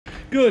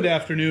Good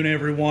afternoon,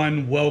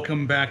 everyone.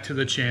 Welcome back to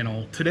the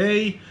channel.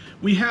 Today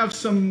we have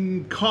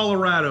some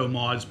Colorado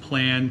mods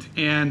planned,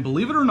 and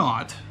believe it or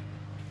not,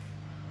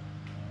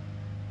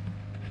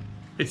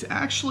 it's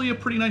actually a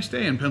pretty nice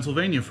day in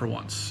Pennsylvania for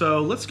once.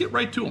 So let's get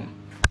right to them.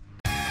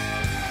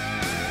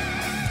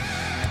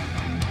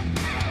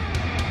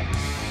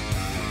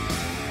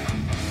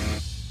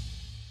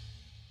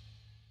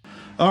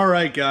 All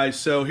right, guys,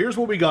 so here's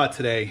what we got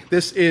today.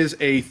 This is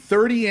a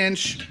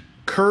 30-inch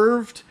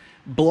curved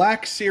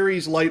Black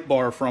Series light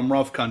bar from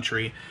Rough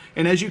Country,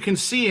 and as you can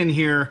see in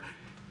here,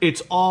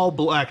 it's all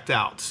blacked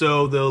out.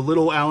 So the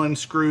little Allen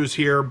screws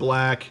here,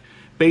 black.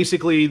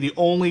 Basically, the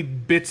only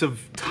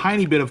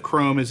tiny bit of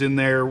chrome is in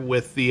there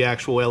with the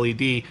actual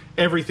LED.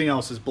 Everything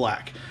else is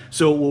black.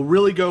 So it will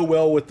really go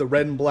well with the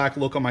red and black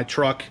look on my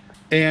truck.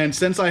 And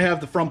since I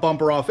have the front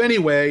bumper off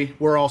anyway,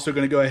 we're also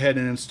going to go ahead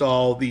and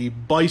install the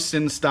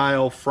Bison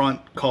style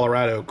front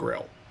Colorado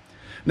grill.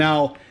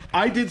 Now,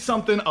 I did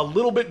something a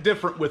little bit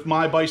different with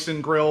my Bison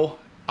grill.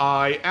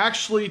 I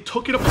actually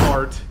took it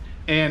apart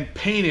and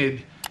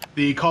painted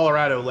the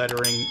Colorado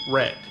lettering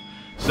red.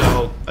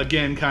 So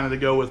again, kind of to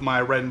go with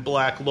my red and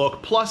black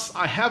look. Plus,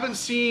 I haven't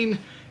seen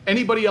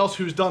anybody else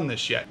who's done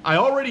this yet. I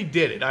already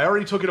did it. I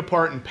already took it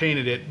apart and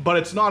painted it, but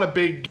it's not a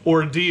big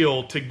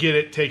ordeal to get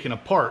it taken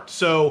apart.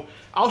 So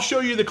I'll show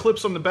you the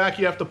clips on the back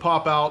you have to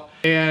pop out,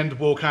 and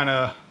we'll kind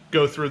of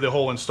go through the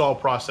whole install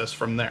process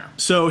from there.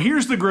 So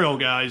here's the grill,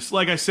 guys.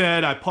 Like I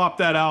said, I popped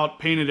that out,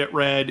 painted it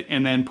red,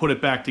 and then put it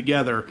back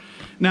together.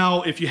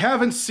 Now, if you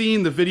haven't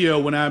seen the video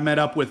when I met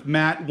up with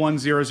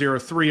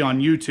Matt1003 on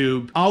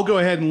YouTube, I'll go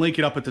ahead and link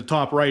it up at the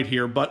top right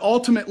here. But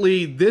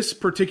ultimately, this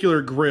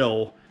particular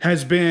grill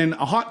has been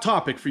a hot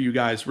topic for you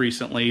guys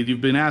recently.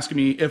 You've been asking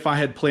me if I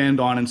had planned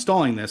on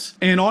installing this.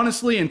 And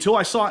honestly, until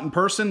I saw it in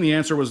person, the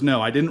answer was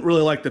no. I didn't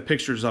really like the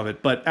pictures of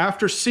it. But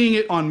after seeing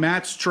it on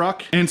Matt's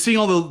truck and seeing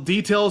all the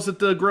details that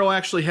the grill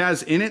actually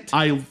has in it,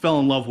 I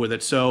fell in love with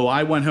it. So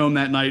I went home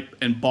that night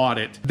and bought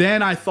it.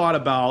 Then I thought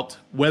about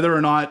whether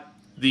or not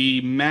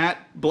the matte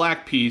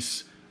black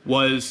piece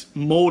was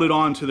molded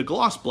onto the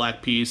gloss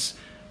black piece,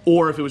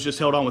 or if it was just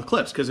held on with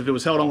clips. Because if it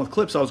was held on with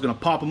clips, I was gonna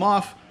pop them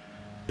off,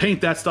 paint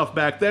that stuff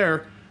back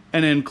there,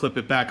 and then clip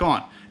it back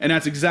on. And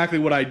that's exactly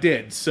what I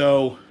did.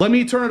 So let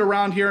me turn it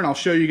around here and I'll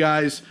show you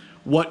guys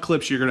what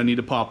clips you're gonna need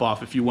to pop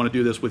off if you wanna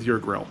do this with your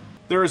grill.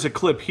 There is a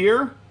clip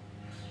here,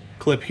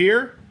 clip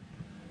here,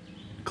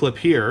 clip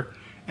here,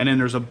 and then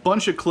there's a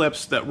bunch of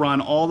clips that run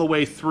all the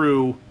way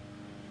through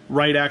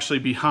right actually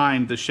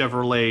behind the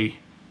Chevrolet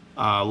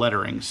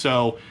lettering.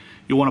 So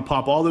you wanna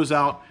pop all those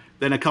out,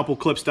 then a couple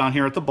clips down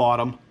here at the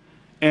bottom,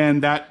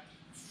 and that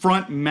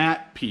front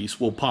matte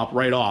piece will pop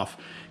right off,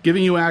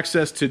 giving you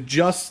access to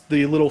just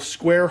the little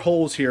square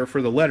holes here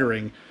for the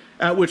lettering,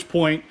 at which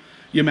point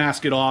you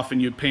mask it off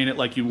and you paint it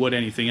like you would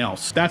anything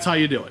else. That's how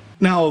you do it.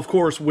 Now, of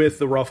course, with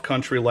the Rough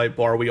Country light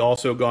bar, we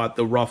also got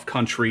the Rough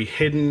Country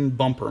hidden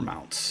bumper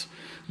mounts.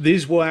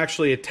 These will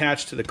actually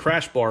attach to the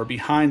crash bar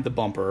behind the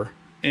bumper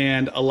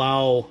and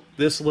allow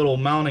this little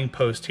mounting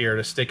post here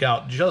to stick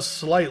out just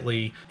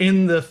slightly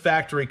in the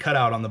factory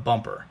cutout on the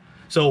bumper.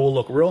 So it will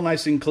look real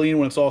nice and clean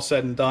when it's all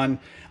said and done.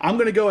 I'm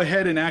gonna go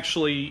ahead and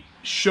actually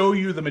show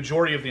you the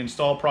majority of the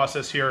install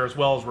process here, as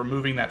well as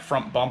removing that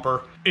front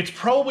bumper. It's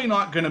probably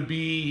not gonna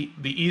be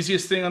the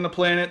easiest thing on the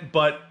planet,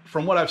 but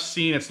from what I've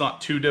seen, it's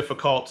not too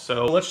difficult.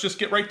 So let's just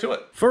get right to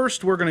it.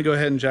 First, we're gonna go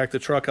ahead and jack the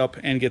truck up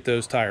and get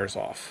those tires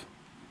off.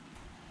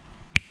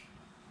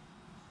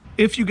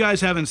 If you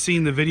guys haven't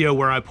seen the video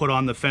where I put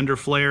on the fender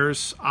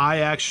flares, I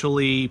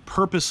actually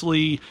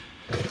purposely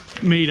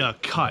made a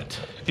cut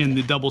in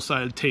the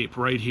double-sided tape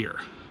right here.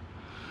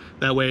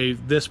 That way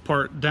this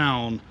part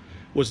down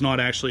was not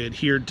actually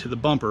adhered to the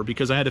bumper,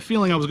 because I had a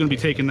feeling I was going to be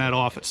taking that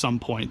off at some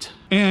point.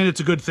 And it's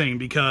a good thing,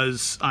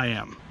 because I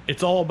am.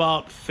 It's all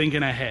about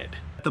thinking ahead.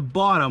 At the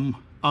bottom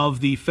of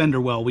the fender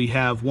well, we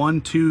have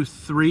 1, 2,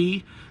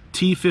 3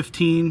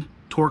 T15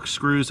 Torx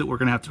screws that we're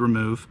going to have to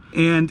remove.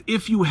 And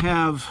if you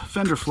have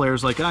fender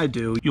flares like I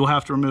do, you'll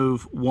have to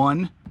remove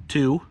 1,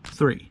 2,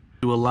 3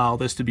 to allow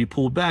this to be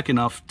pulled back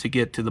enough to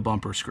get to the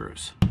bumper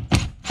screws.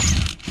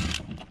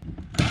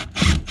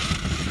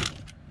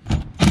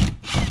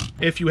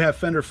 If you have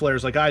fender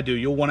flares like I do,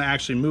 you'll want to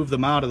actually move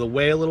them out of the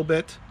way a little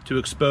bit to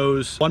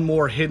expose one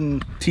more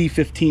hidden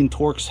T15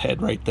 Torx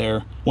head right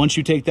there. Once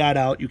you take that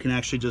out, you can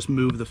actually just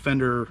move the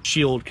fender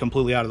shield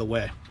completely out of the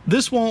way.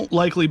 This won't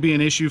likely be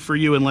an issue for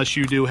you unless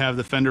you do have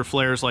the fender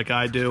flares like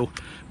I do,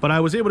 but I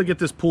was able to get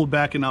this pulled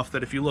back enough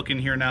that if you look in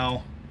here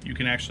now, you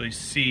can actually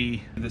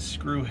see the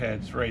screw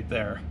heads right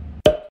there.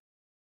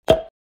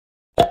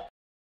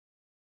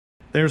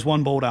 There's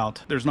one bolt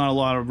out. There's not a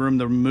lot of room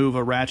to move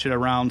a ratchet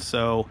around,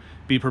 so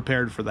be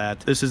prepared for that.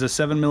 This is a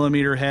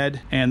 7mm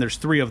head, and there's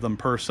 3 of them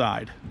per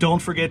side.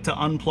 Don't forget to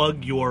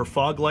unplug your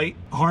fog light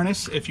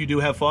harness if you do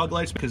have fog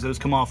lights, because those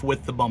come off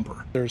with the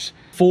bumper. There's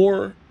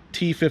 4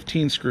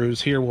 T15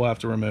 screws here we'll have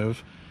to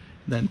remove,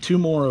 then 2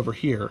 more over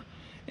here.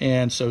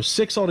 And so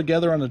 6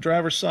 altogether on the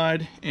driver's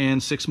side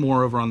and 6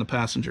 more over on the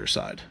passenger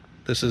side.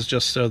 This is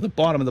just so the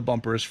bottom of the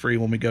bumper is free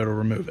when we go to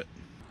remove it.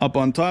 Up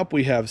on top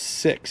we have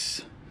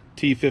 6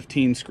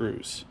 T15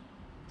 screws,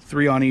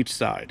 3 on each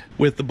side.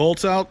 With the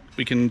bolts out,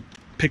 we can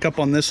pick up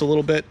on this a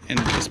little bit and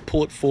just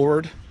pull it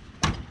forward,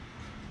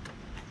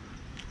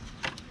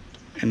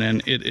 and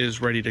then it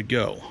is ready to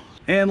go.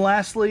 And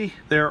lastly,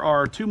 there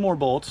are 2 more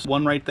bolts,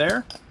 one right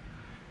there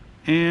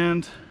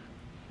and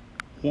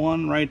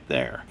one right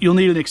there. You'll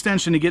need an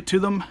extension to get to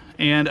them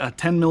and a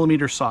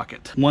 10mm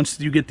socket. Once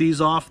you get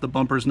these off, the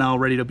bumper is now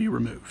ready to be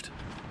removed.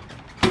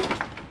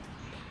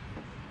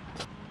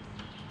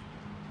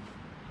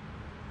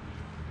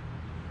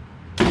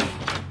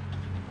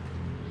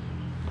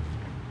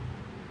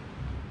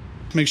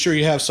 Make sure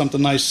you have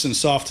something nice and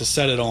soft to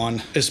set it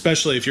on,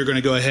 especially if you're going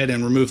to go ahead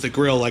and remove the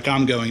grill like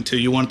I'm going to.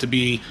 You want it to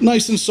be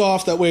nice and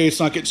soft, that way it's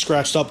not getting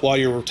scratched up while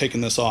you're taking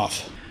this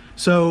off.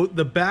 So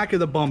the back of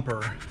the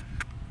bumper,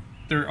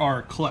 there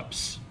are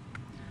clips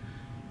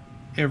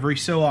every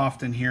so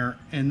often here,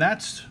 and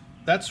that's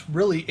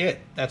really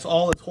it. That's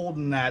all that's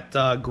holding that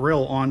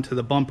grill onto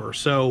the bumper.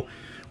 So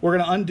we're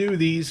going to undo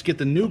these, get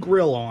the new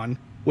grill on,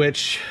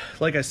 which,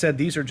 like I said,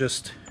 these are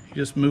just, you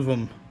just move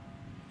them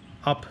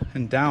up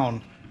and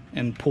down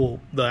and pull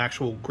the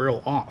actual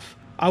grill off.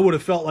 I would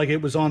have felt like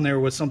it was on there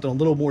with something a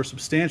little more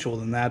substantial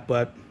than that,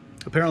 but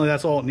apparently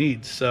that's all it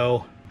needs.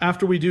 So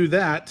after we do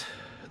that,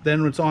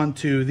 then it's on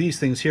to these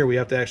things here. We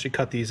have to actually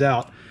cut these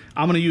out.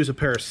 I'm going to use a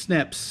pair of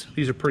snips.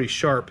 These are pretty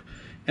sharp,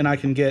 and I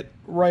can get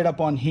right up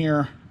on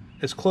here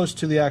as close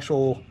to the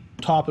actual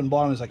top and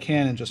bottom as I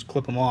can and just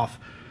clip them off.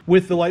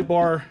 With the light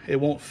bar, it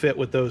won't fit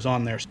with those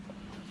on there.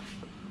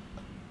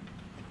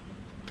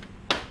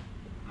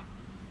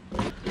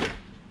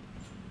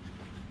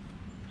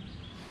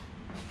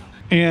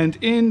 And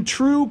in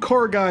true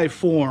car guy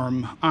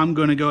form, I'm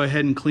going to go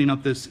ahead and clean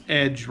up this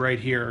edge right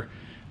here,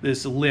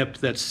 this lip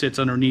that sits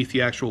underneath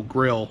the actual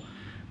grill,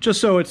 just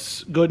so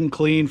it's good and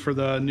clean for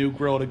the new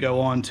grill to go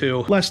on to,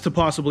 less to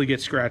possibly get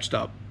scratched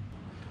up.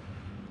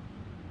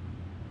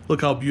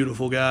 Look how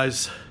beautiful,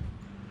 guys.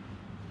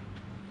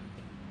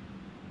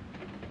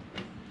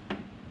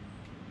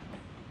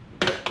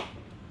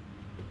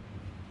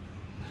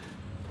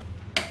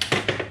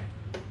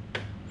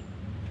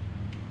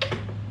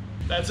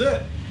 That's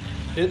it.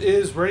 It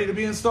is ready to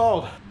be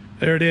installed.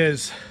 There it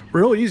is.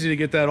 Real easy to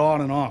get that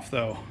on and off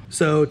though.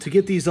 So to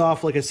get these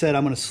off, like I said,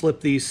 I'm going to slip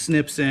these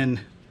snips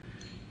in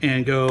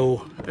and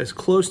go as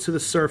close to the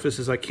surface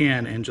as I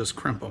can and just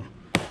crimp them.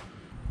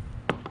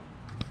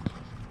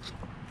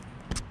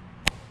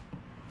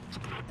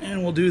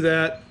 And we'll do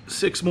that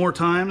 6 more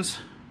times.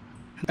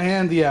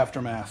 And the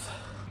aftermath.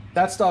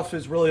 That stuff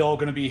is really all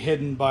going to be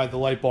hidden by the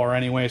light bar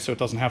anyway, so it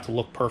doesn't have to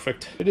look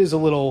perfect. It is a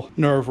little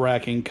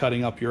nerve-wracking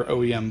cutting up your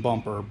OEM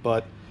bumper,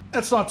 but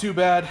that's not too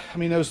bad. I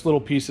mean, those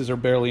little pieces are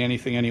barely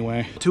anything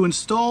anyway. To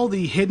install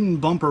the hidden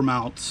bumper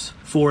mounts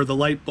for the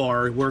light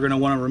bar, we're going to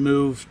want to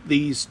remove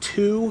these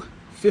 2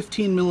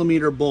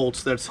 15mm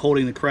bolts that's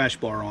holding the crash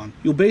bar on.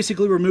 You'll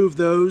basically remove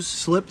those,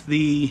 slip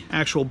the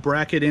actual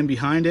bracket in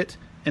behind it,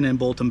 and then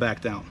bolt them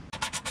back down.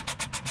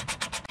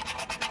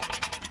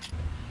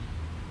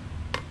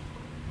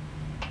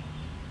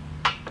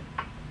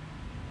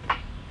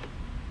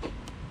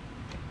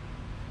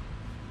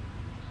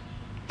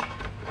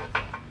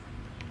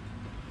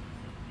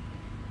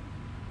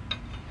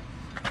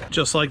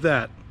 Just like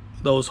that.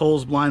 Those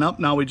holes line up.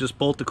 Now we just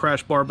bolt the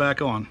crash bar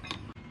back on.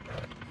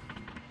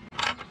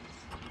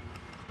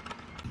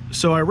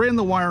 So I ran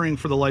the wiring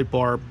for the light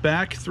bar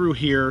back through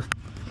here,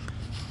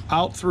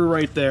 out through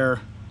right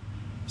there,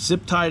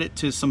 zip tied it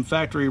to some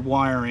factory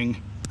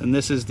wiring, and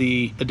this is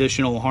the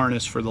additional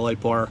harness for the light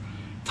bar.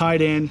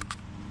 Tied in,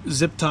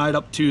 zip tied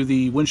up to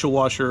the windshield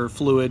washer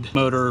fluid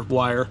motor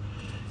wire,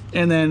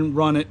 and then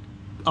run it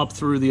up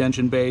through the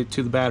engine bay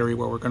to the battery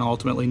where we're going to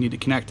ultimately need to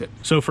connect it.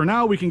 So for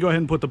now, we can go ahead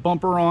and put the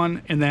bumper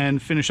on and then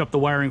finish up the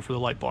wiring for the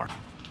light bar.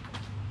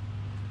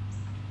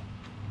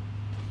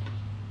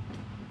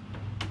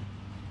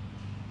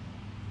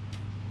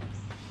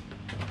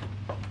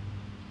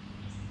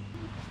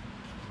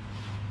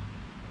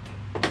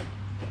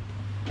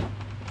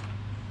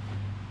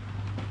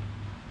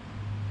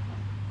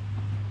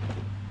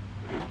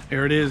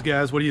 There it is,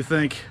 guys. What do you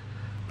think?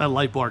 That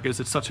light bar gives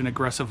it such an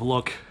aggressive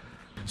look.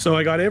 So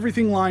I got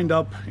everything lined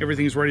up,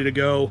 everything's ready to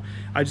go.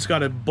 I just got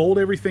to bolt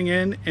everything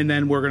in, and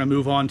then we're going to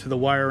move on to the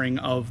wiring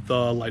of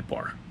the light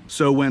bar.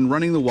 So when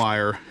running the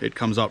wire, it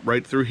comes up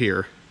right through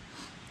here.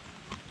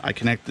 I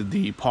connected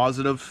the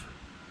positive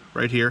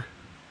right here,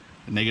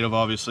 the negative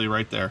obviously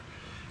right there.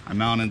 I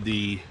mounted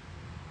the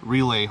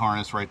relay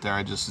harness right there.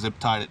 I just zip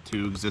tied it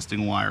to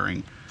existing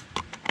wiring.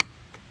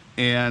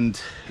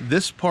 And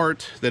this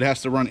part that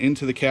has to run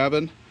into the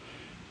cabin,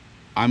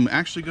 I'm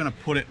actually going to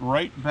put it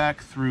right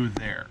back through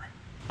there.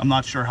 I'm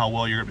not sure how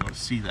well you're going to be able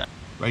to see that.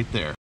 Right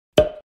there.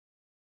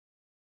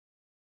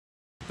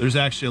 There's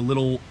actually a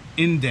little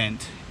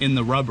indent in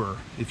the rubber.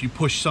 If you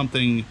push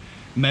something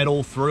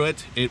metal through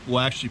it, it will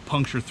actually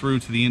puncture through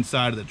to the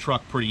inside of the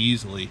truck pretty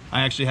easily.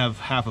 I actually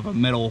have half of a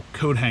metal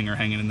coat hanger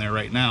hanging in there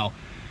right now.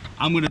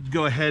 I'm going to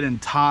go ahead and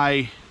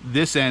tie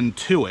this end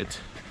to it.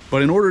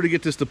 But in order to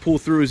get this to pull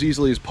through as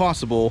easily as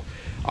possible,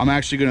 I'm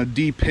actually going to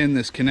de-pin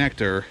this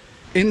connector.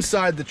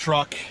 Inside the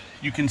truck,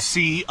 you can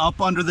see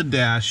up under the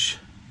dash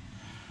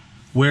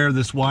where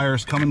this wire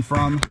is coming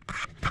from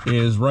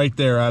is right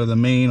there out of the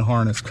main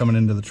harness coming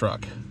into the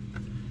truck.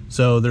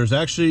 So there's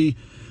actually,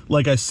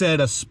 like I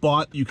said, a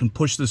spot you can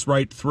push this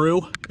right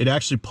through. It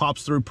actually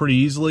pops through pretty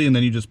easily, and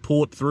then you just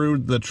pull it through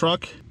the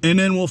truck, and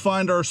then we'll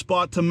find our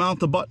spot to mount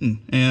the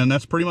button, and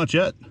that's pretty much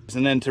it.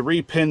 And then to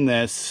repin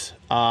this,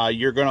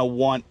 you're gonna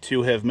want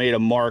to have made a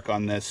mark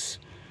on this.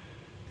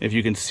 If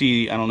you can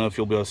see, I don't know if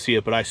you'll be able to see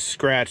it, but I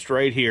scratched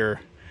right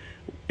here,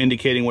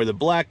 indicating where the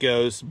black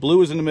goes.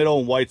 Blue is in the middle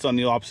and white's on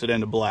the opposite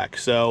end of black.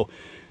 So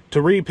to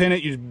repin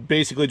it, you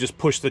basically just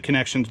push the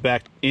connections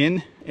back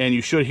in and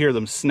you should hear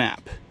them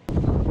snap.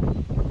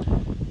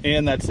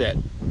 And that's it.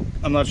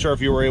 I'm not sure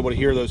if you were able to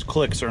hear those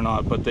clicks or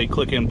not, but they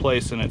click in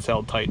place and it's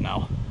held tight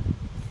now.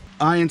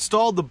 I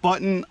installed the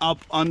button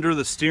up under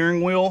the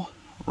steering wheel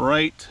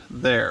right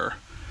there,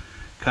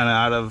 kind of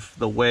out of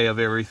the way of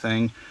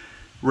everything.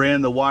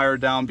 Ran the wire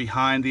down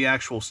behind the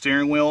actual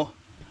steering wheel,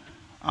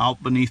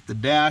 out beneath the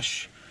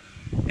dash,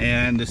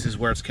 and this is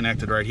where it's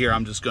connected right here.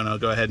 I'm just gonna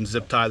go ahead and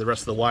zip tie the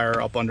rest of the wire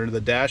up under the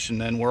dash,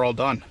 and then we're all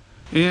done.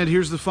 And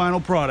here's the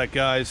final product,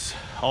 guys.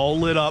 All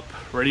lit up,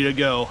 ready to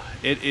go.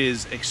 It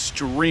is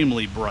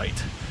extremely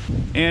bright,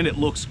 and it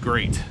looks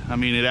great. I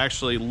mean, it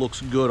actually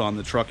looks good on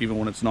the truck even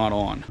when it's not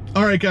on.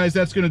 All right, guys,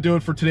 that's gonna do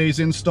it for today's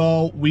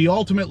install. We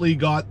ultimately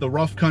got the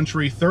Rough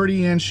Country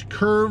 30-inch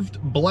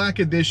curved black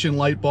edition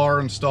light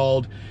bar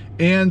installed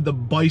and the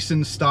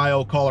Bison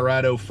style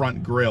Colorado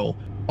front grille.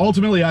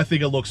 Ultimately, I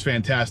think it looks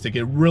fantastic.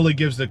 It really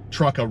gives the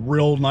truck a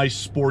real nice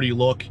sporty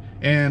look.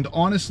 And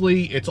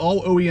honestly, it's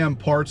all OEM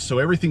parts, so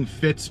everything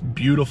fits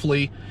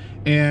beautifully.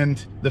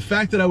 And the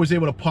fact that I was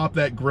able to pop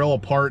that grille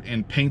apart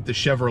and paint the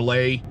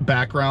Chevrolet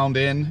background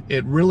in,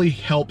 it really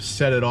helps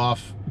set it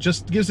off.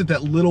 Just gives it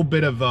that little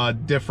bit of a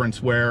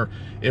difference where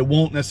it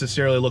won't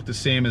necessarily look the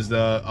same as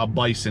a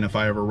Bison if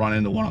I ever run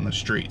into one on the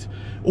street.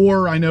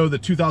 Or I know the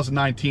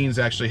 2019s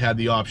actually had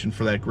the option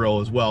for that grille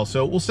as well,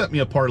 so it will set me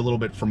apart a little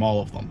bit from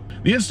all of them.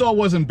 The install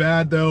wasn't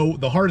bad though.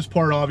 The hardest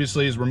part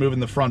obviously is removing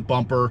the front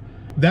bumper.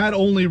 That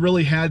only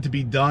really had to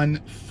be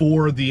done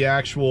for the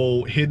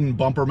actual hidden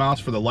bumper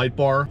mounts for the light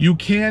bar. You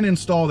can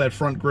install that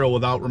front grille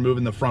without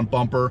removing the front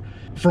bumper.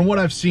 From what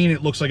I've seen,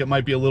 it looks like it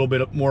might be a little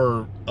bit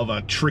more of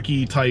a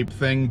tricky type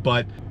thing,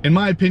 but in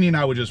my opinion,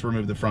 I would just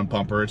remove the front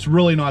bumper. It's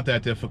really not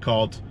that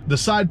difficult. The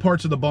side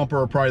parts of the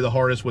bumper are probably the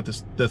hardest with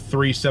the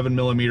three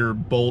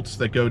 7mm bolts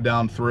that go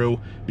down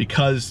through,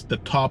 because the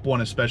top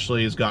one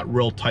especially has got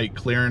real tight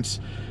clearance.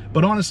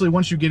 But honestly,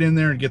 once you get in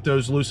there and get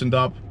those loosened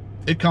up,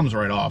 it comes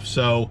right off.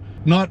 So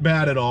not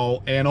bad at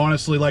all. And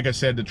honestly, like I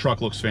said, the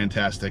truck looks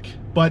fantastic.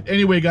 But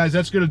anyway, guys,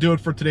 that's going to do it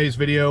for today's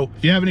video.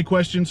 If you have any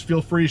questions,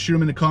 feel free to shoot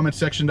them in the comment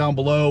section down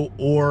below,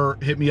 or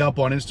hit me up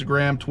on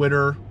Instagram,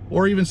 Twitter,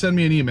 or even send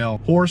me an email,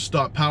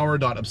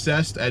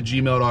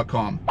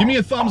 horse.power.obsessed@gmail.com. Give me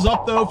a thumbs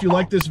up though if you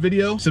like this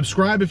video.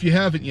 Subscribe if you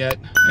haven't yet,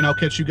 and I'll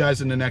catch you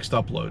guys in the next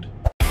upload.